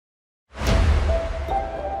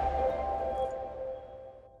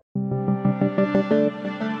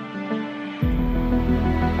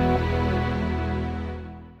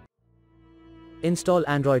install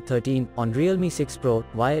Android 13 on Realme 6 Pro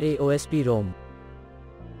via AOSP Rom.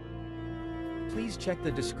 Please check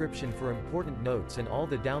the description for important notes and all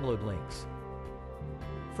the download links.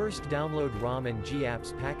 First, download ROM and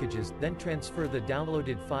GApps packages, then transfer the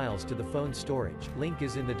downloaded files to the phone storage. Link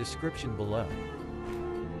is in the description below.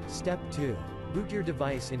 Step 2. Boot your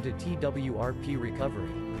device into TWRP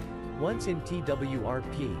recovery. Once in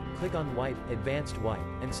TWRP, click on Wipe, Advanced Wipe,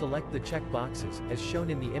 and select the checkboxes, as shown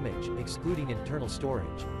in the image, excluding internal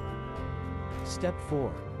storage. Step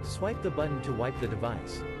 4. Swipe the button to wipe the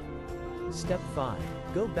device. Step 5.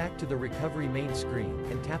 Go back to the recovery main screen,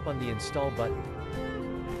 and tap on the Install button.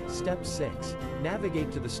 Step 6.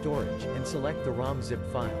 Navigate to the storage, and select the ROM ZIP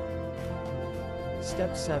file.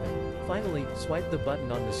 Step 7. Finally, swipe the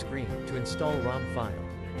button on the screen, to install ROM file.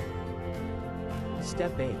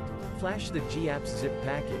 Step 8. Flash the GApps zip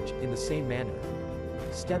package, in the same manner.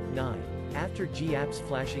 Step 9. After GApps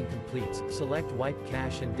flashing completes, select Wipe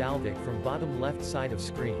Cache and dalvik from bottom left side of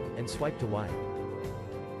screen, and swipe to wipe.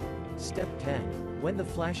 Step 10. When the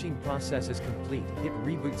flashing process is complete, hit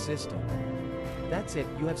Reboot System. That's it,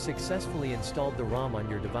 you have successfully installed the ROM on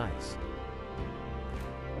your device.